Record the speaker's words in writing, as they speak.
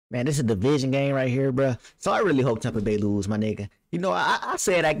Man, this is a division game right here, bro. So I really hope Tampa Bay lose, my nigga. You know, I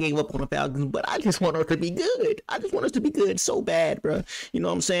said I gave up on the Falcons, but I just want us to be good. I just want us to be good so bad, bro. You know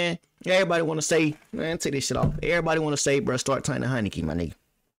what I'm saying? Everybody want to say, man, take this shit off. Everybody want to say, bro, start turning Heineke, my nigga.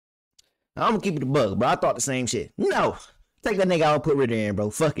 I'm gonna keep it a bug, bro. I thought the same shit. No, take that nigga out and put Ritter in, bro.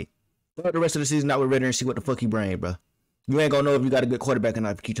 Fuck it. Start the rest of the season out with Ritter and see what the fuck he bring, bro. You ain't gonna know if you got a good quarterback or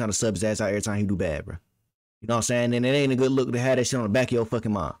not if you keep trying to sub his ass out every time he do bad, bro. You know what I'm saying? And it ain't a good look to have that shit on the back of your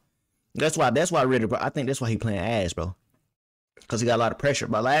fucking mind. That's why Ritter, bro. I think that's why he playing ass, bro. Because he got a lot of pressure.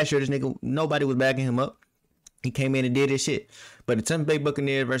 But last year, this nigga, nobody was backing him up. He came in and did his shit. But the Tampa Bay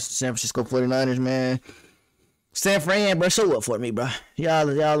Buccaneers versus the San Francisco 49ers, man. San Fran, bro, show up for me, bro.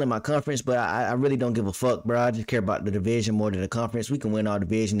 Y'all in my conference, but I really don't give a fuck, bro. I just care about the division more than the conference. We can win our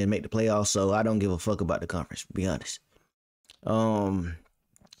division and make the playoffs, so I don't give a fuck about the conference, to be honest.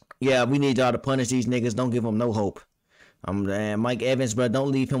 Yeah, we need y'all to punish these niggas. Don't give them no hope. And Mike Evans, bro,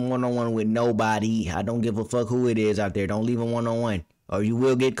 don't leave him one-on-one with nobody. I don't give a fuck who it is out there. Don't leave him one-on-one, or you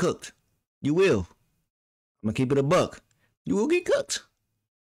will get cooked. You will. I'm gonna keep it a buck. You will get cooked.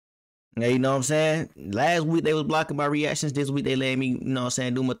 Yeah, you know what I'm saying? Last week they was blocking my reactions. This week they let me, you know what I'm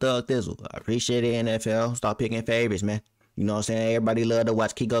saying, do my thug thizzle. I appreciate it, NFL. Stop picking favorites, man. You know what I'm saying? Everybody love to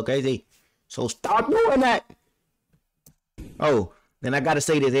watch Kiko Crazy. So stop doing that. Oh, and I gotta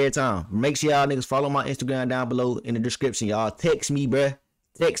say this every time. Make sure y'all niggas follow my Instagram down below in the description. Y'all text me, bruh.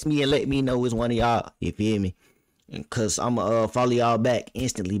 Text me and let me know it's one of y'all. You feel me? Cause I'ma follow y'all back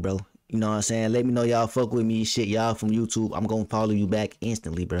instantly, bro. You know what I'm saying? Let me know y'all fuck with me. Shit, y'all from YouTube. I'm gonna follow you back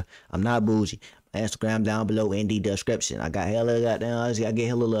instantly, bro. I'm not bougie. My Instagram down below in the description. I got hella goddamn. I get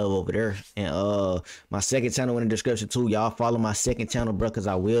hella love over there. And my second channel in the description too. Y'all follow my second channel, bro, cause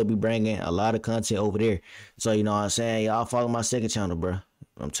I will be bringing a lot of content over there. So you know what I'm saying? Y'all follow my second channel, bro.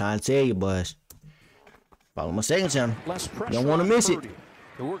 I'm trying to tell you, boys. Follow my second channel. You don't want to miss it.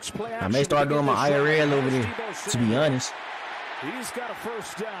 I may start doing my IRL over there. To be honest. He's got a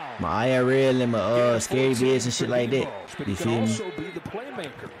first down. My IRL and my scary vids and shit like that. You feel me? Also be the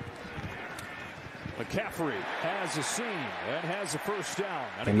playmaker. McCaffrey has a seam and has a first down.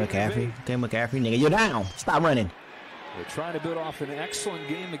 Okay, McCaffrey, nigga, you're down. Stop running. They're trying to build off an excellent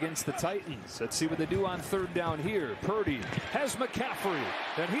game against the Titans. Let's see what they do on third down here. Purdy has McCaffrey,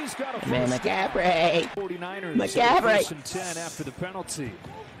 and he's got a first down. McCaffrey. 49ers. McCaffrey. First and 10 after the penalty.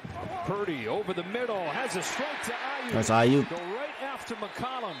 Purdy over the middle, has a strike to Ayuk. That's Ayuk. Go right after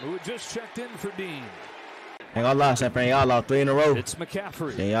McCollum, who had just checked in for Dean. Ain't gonna lie, San Fran, y'all lost 3 in a row. It's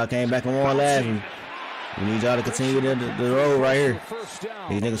McCaffrey. Then y'all came back and won last week. We need y'all to continue the road right here.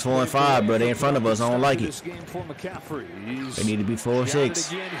 These niggas 4 and 5, bro. They in front of us. I don't like it. They need to be 4 and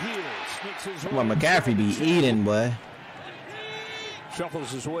 6. Come on, McCaffrey be eating, boy.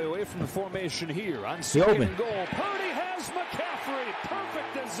 Shuffles his way away from the formation here. On second and goal. Purdy has McCaffrey.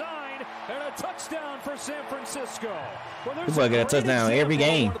 Perfect design and a touchdown for San Francisco. This boy get a touchdown every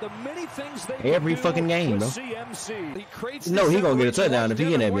game. Every fucking game, bro. No, he gonna get a touchdown if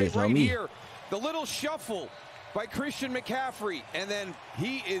he in that bitch on me. The little shuffle by Christian McCaffrey, and then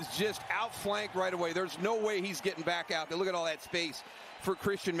he is just outflanked right away. There's no way he's getting back out there. Look at all that space for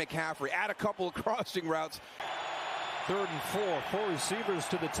Christian McCaffrey. Add a couple of crossing routes. 3rd and 4 receivers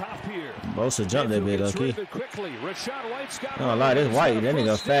to the top here. Bosa jumped that bit, okay. Oh, lie, this White. That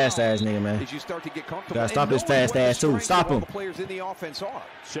nigga a fast ass nigga, man. As you start to get comfortable, gotta stop his fast ass too. Stop him. Players in the offense are.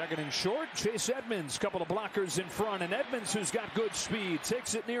 Second and short. Chase Edmonds, couple of blockers in front, and Edmonds, who's got good speed,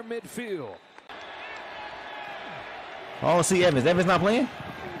 takes it near midfield. Oh, see Evans. Evans not playing?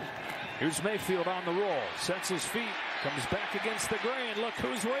 Here's Mayfield on the roll. Sets his feet. Comes back against the grain. Look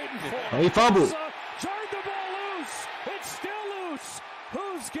who's waiting for him. Oh, he fumbled. Turned the ball loose. It's still loose.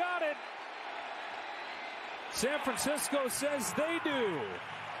 Who's got it? San Francisco says they do.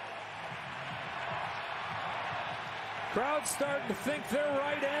 Crowd starting to think they're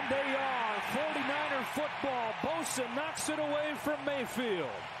right, and they are. 49er football. Bosa knocks it away from Mayfield.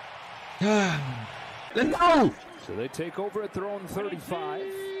 Let's go. So they take over at their own 35.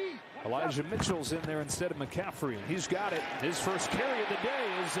 Elijah Mitchell's in there instead of McCaffrey. He's got it. His first carry of the day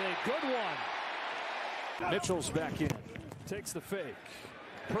is a good one. Mitchell's back in. Takes the fake.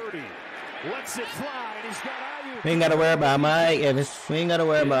 Purdy lets it fly, and he's got Ayuk. We ain't got to worry about Mike Evans. We ain't got to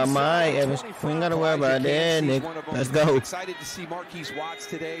worry about Mike Evans. We ain't got to worry about that, nigga. Let's go. Excited to see Marquise Watts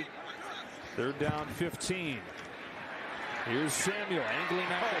today. 3rd down, 15. Here's Samuel angling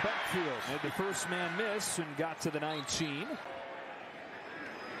out the backfield. Made the first man miss and got to the 19.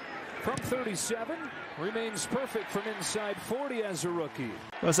 From 37, remains perfect from inside 40 as a rookie.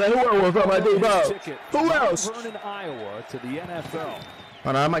 I said, who else got my D-ball? Who else? Vernon, Iowa to the NFL.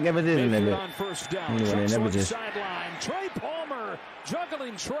 Hold on, I might give it in a Mayfield minute. on first down. Anyway, Sideline. Trey Palmer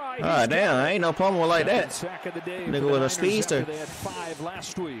juggling try. Ah, damn, I ain't no Palmer like that. Sack of the day. Nigga with a speedster. They had 5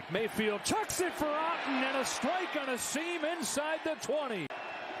 last week. Mayfield chucks it for Otten and a strike on a seam inside the 20.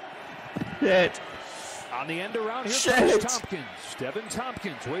 Shit. On the end around here Shit. comes Tompkins. Devin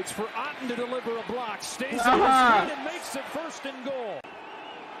Tompkins waits for Otten to deliver a block. Stays on his feet and makes it 1st and goal.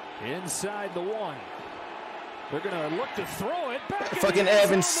 Inside the 1. They're going to look to throw it back. Fucking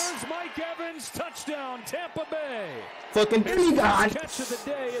Evans. There's Mike Evans. Touchdown, Tampa Bay. Fucking demigod. Catch of the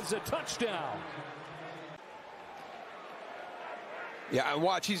day is a touchdown. Yeah, and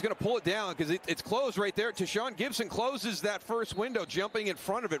watch, he's going to pull it down because it's closed right there. Tashawn Gibson closes that first window, jumping in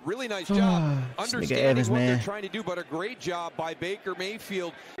front of it. Really nice job understanding Evans, what man. they're trying to do, but a great job by Baker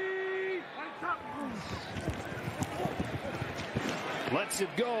Mayfield. Lets it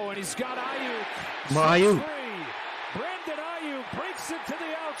go, and he's got Ayuk. Ayuk. Brandon Ayuk breaks it to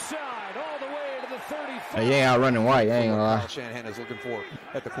the outside, all the way to the 35. Hey, you ain't out running white, I ain't gonna lie. Shanahan is looking for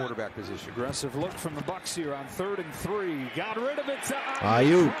at the quarterback position. Aggressive look from the Bucs here on 3rd and 3. Got rid of it to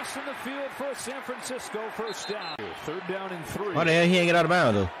Ayuk. Crossing the field for a San Francisco 1st down. 3rd down and 3. Why the hell he ain't get out of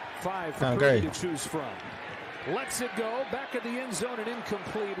bounds though? 5 for Purdy to choose from. Lets it go back at the end zone and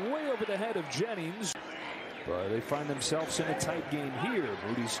incomplete, way over the head of Jennings. But they find themselves in a tight game here.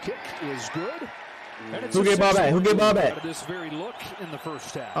 Moody's kick is good. Who get ball back? Who get ball back? This very look in the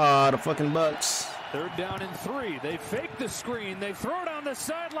 1st half. The fucking Bucks. 3rd down and 3. They fake the screen. They throw it on the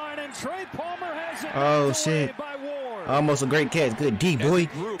sideline, and Trey Palmer has it. Oh shit! By Ward. Almost a great catch. Good D, boy.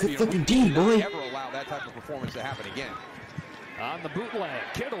 Good fucking D, boy. Never allow that type of performance to happen again. On the bootleg,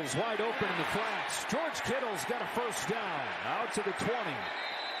 Kittle's wide open in the flats. George Kittle's got a 1st down. Out to the 20.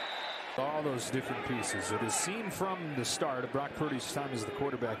 All those different pieces. It is seen from the start of Brock Purdy's time as the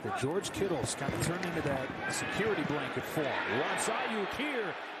quarterback that George Kittle's kind of turned into that security blanket for him. He wants Ayuk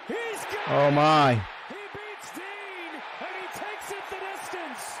here. He's got it. Oh my. He beats Dean, and he takes it the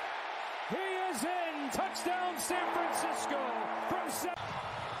distance. He is in. Touchdown, San Francisco. From 7.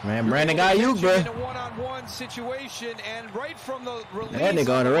 Man, Brandon Ayuk, bro. In a one-on-one situation, and right from the release, That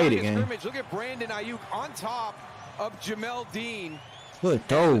nigga underrated, gang. Look at Brandon Ayuk on top of Jamel Dean. Good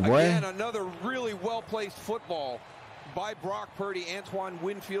throw, boy. Again, another really well-placed football by Brock Purdy. Antoine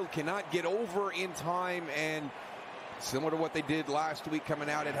Winfield cannot get over in time, and similar to what they did last week coming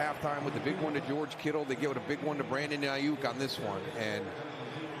out at halftime with the big one to George Kittle, they give it a big one to Brandon Ayuk on this one, and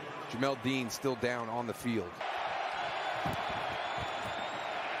Jamel Dean still down on the field.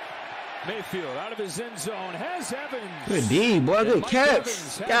 Mayfield out of his end zone has Evans. Good D, boy. Good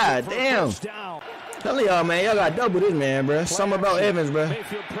catch. God damn. Tell y'all, man, y'all got double this, man, bro. Something about Evans, bro.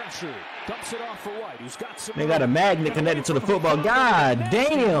 Mayfield pressure. Dumps it off for White. Who's got some. They got a magnet connected to the football. God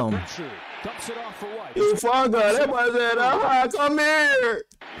damn. Dumps it off for White. Hufanga, that boy said, come here.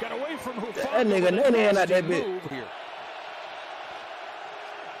 Got away from Hufanga. That nigga Nene out that bit.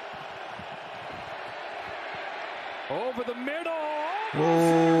 Over the middle.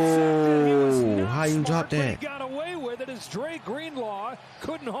 Whoa, how you drop that? He got away with it as Dre Greenlaw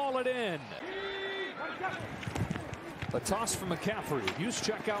couldn't haul it in. A toss from McCaffrey.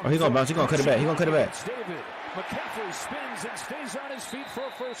 Juszczyk out. Oh, he gonna bounce. He gonna cut it back. He gonna cut it back. It's David. McCaffrey spins and stays on his feet for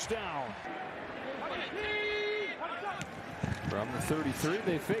a 1st down. From the 33,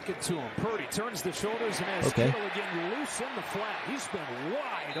 they fake it to him. Purdy turns the shoulders and has Kittle again loose in the flat. He's been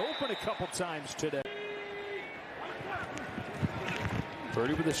wide open a couple times today.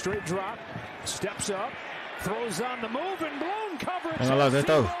 Purdy with a straight drop, steps up, throws on the move, and blown coverage. I lost that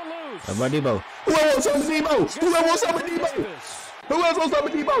throw. That's my Debo. Who else wants some of Debo? Who else wants some of Debo? Who else wants some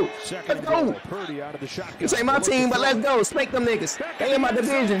of Debo? Let's go. Purdy out of the shotgun. This ain't my team, but let's go. Spank them niggas. They in my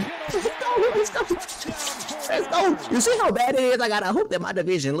division. Let's go. Let's go. Let's go. You see how bad it is? I gotta hope that my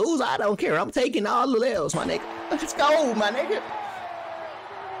division lose. I don't care. I'm taking all the L's, my nigga. Let's go, my nigga.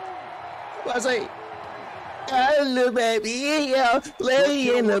 What I say? Hello, baby, yeah,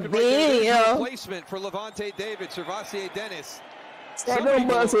 play in the bed, yeah. Replacement for Levante David, Servassier Dennis. Stand no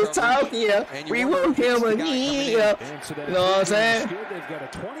muscles talking, yeah. We want him again, yeah. You know what I'm saying? They've got a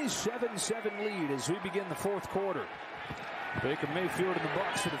 27-7 lead as we begin the 4th quarter. Baker Mayfield in the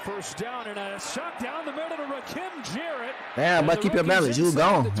box for the 1st down, and a shot down the middle to Rakim Jarrett. Damn, but keep your balance. You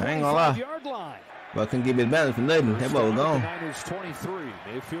gone. I ain't gonna lie. But couldn't give his balance for nothing. That boy was gone. Niners 23.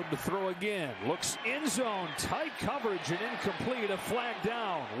 Mayfield to throw again. Looks in zone. Tight coverage and incomplete. A flag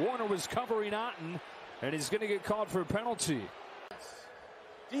down. Warner was covering Otten, and he's going to get called for a penalty.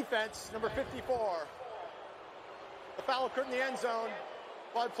 Defense, number 54. The foul occurred in the end zone.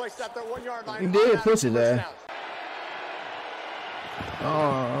 Ball placed at the 1-yard line. He did push it there.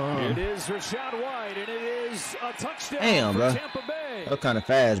 Oh. It is Rachaad White, and it is a touchdown for Tampa Bay. That was kind of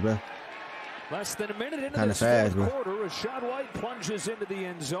fast, bro. Less than a minute into Kinda this fast, fourth bro. quarter, Rashad White plunges into the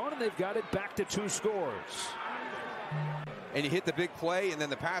end zone, and they've got it back to 2 scores. And you hit the big play, and then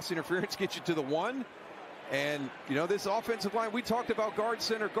the pass interference gets you to the 1. And, you know, this offensive line, we talked about guard,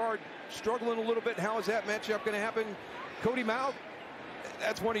 center, guard, struggling a little bit. How is that matchup going to happen? Cody Mount,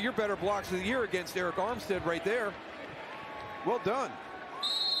 that's one of your better blocks of the year against Eric Armstead right there. Well done.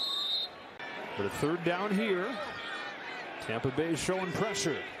 But a third down here. Tampa Bay showing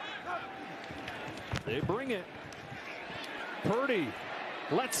pressure. They bring it. Purdy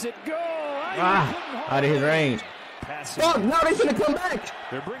lets it go. Out of his range. Oh, no, they should have come back.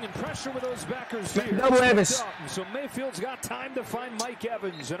 They're bringing pressure with those backers here. Double Evans. So Mayfield's got time to find Mike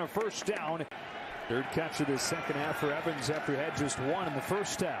Evans and a first down. Third catch of the second half for Evans after he had just 1 in the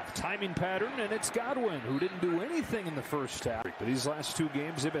first half. Timing pattern, and it's Godwin, who didn't do anything in the first half. But these last 2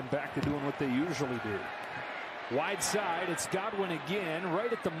 games, they've been back to doing what they usually do. Wide side, it's Godwin again,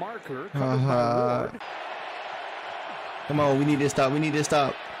 right at the marker. Covered by Ward. Come on, we need to stop. We need to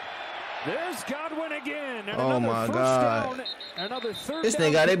stop. There's Godwin again. And Oh my God. down, another third This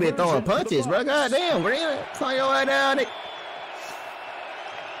down nigga, they been throwing conversion for the punches, bro. Bucs. God damn, Green. Call your way down. Hit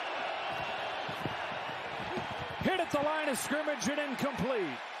at the line of scrimmage and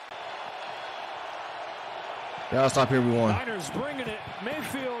incomplete. Y'all stop here, we won. Niners bringing it.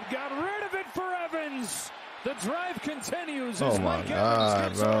 Mayfield got rid of it for Evans. The drive continues as Oh my Mike God,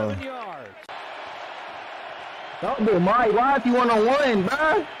 Evans gets bro. 11 yards. Don't do Mike. Why if you 1-on-1,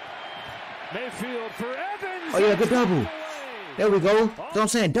 bro? Mayfield for Evans. Oh, yeah, good double. Away. There we go. That's what I'm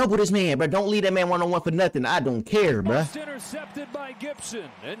saying. Double this man, bro. Don't leave that man 1-on-1 for nothing. I don't care, bro. Almost intercepted by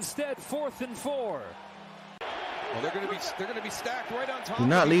Gibson. Instead, 4th and 4. Well, they're going to be stacked right on top. Do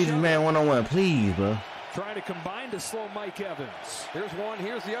not of leave each this other. man 1-on-1, please, bro. Trying to combine to slow Mike Evans. Here's one.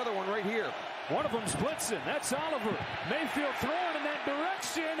 Here's the other one right here. One of them's blitzing. That's Oliver. Mayfield throwing in that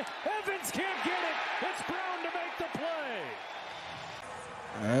direction. Evans can't get it. It's Brown to make the play.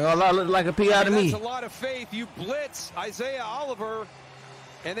 I ain't gonna lie, look like a P out of me. That's a lot of faith. You blitz Isaiah Oliver,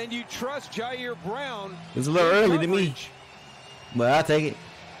 and then you trust Jair Brown. It's a little early to me, but I'll take it.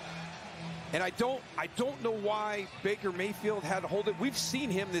 And I don't know why Baker Mayfield had to hold it. We've seen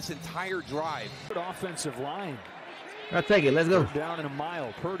him this entire drive. Good offensive line. I'll take it. Let's go. Down in a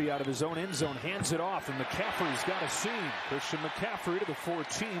mile. Purdy out of his own end zone hands it off, and McCaffrey's got a seam. Christian McCaffrey to the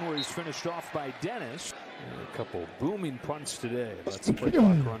 14, where he's finished off by Dennis. And a couple booming punts today. Let's play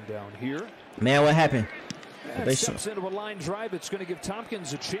clock run down here. Man, what happened? And steps into a line drive. It's going to give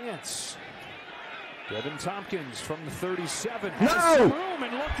Tompkins a chance. Devin Tompkins from the 37. Has some room,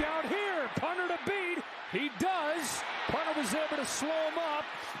 and look out here. Punter to beat. He does. Punter was able to slow him up,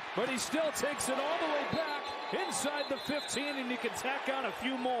 but he still takes it all the way back inside the 15, and you can tack on a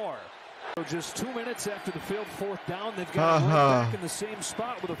few more. So just 2 minutes after the failed 4th down, they've got right back in the same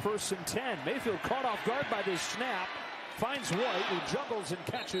spot with a 1st and 10. Mayfield caught off guard by this snap. Finds White, who juggles and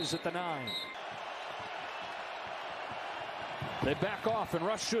catches at the 9. They back off and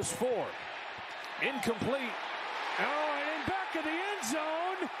rush just 4. Incomplete. Oh, and in back of the end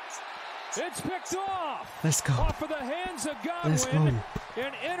zone. It's picked off. Let's go. Off of the hands of Godwin. Let's go.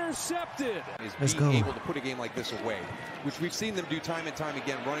 And intercepted. Is being able to put a game like this away, which we've seen them do time and time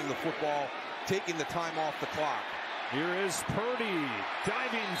again, running the football, taking the time off the clock. Here is Purdy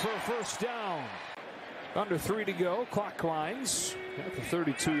diving for a 1st down. Under 3 to go. Clock climbs at the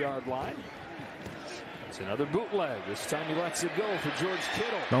 32-yard line. It's another bootleg. This time he lets it go for George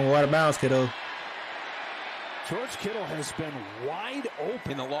Kittle. Don't go out of bounds, kiddo. George Kittle has been wide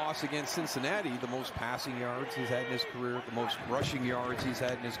open. In the loss against Cincinnati, the most passing yards he's had in his career, the most rushing yards he's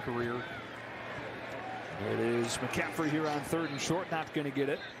had in his career. It is McCaffrey here on 3rd and short, not going to get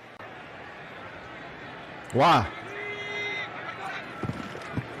it. Why?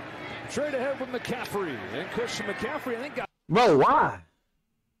 Straight ahead with McCaffrey. And Christian McCaffrey, I think, got... Bro, why?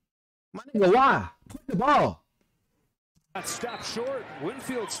 My nigga, why? Put the ball. Got stopped short.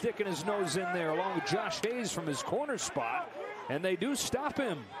 Winfield sticking his nose in there along with Josh Hayes from his corner spot. And they do stop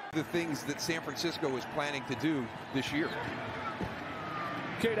him. The things that San Francisco is planning to do this year.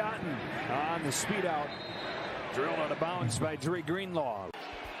 Cade Otton on the speed out. Drilled out of bounds by Dre Greenlaw.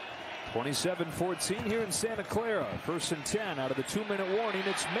 27-14 here in Santa Clara. 1st and 10 out of the 2-minute warning.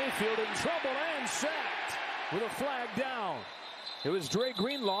 It's Mayfield in trouble and sacked with a flag down. It was Dre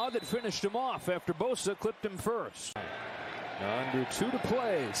Greenlaw that finished him off after Bosa clipped him first. Under 2 to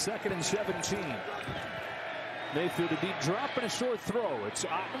play. 2nd and 17. Mayfield a deep drop and a short throw. It's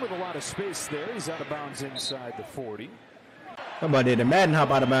Otton with a lot of space there. He's out of bounds inside the 40. Somebody did the Madden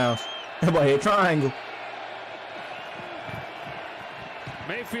hop out of bounds. Somebody hit triangle.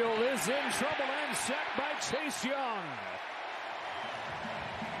 Mayfield is in trouble and sacked by Chase Young.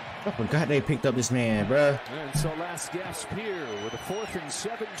 Forgot they picked up this man, bruh. And so last gasp here with a 4th and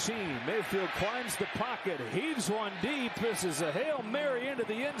 17. Mayfield climbs the pocket, heaves one deep. This is a Hail Mary into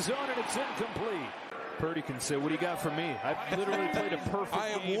the end zone, and it's incomplete. Purdy can say, what do you got for me? I've literally played a perfect game, I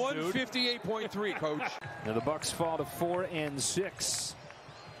am 158.3, Coach. Now the Bucs fall to 4 and 6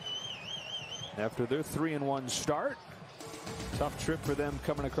 after their 3-1 start. Tough trip for them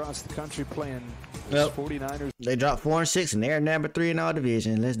coming across the country playing the 49ers. They dropped 4 and 6, and they're number 3 in our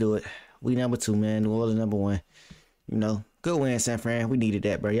division. Let's do it. We number 2, man. New Orleans number 1. You know, good win, San Fran. We needed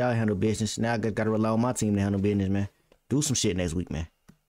that, bro. Y'all handle business. Now I got to rely on my team to handle business, man. Do some shit next week, man.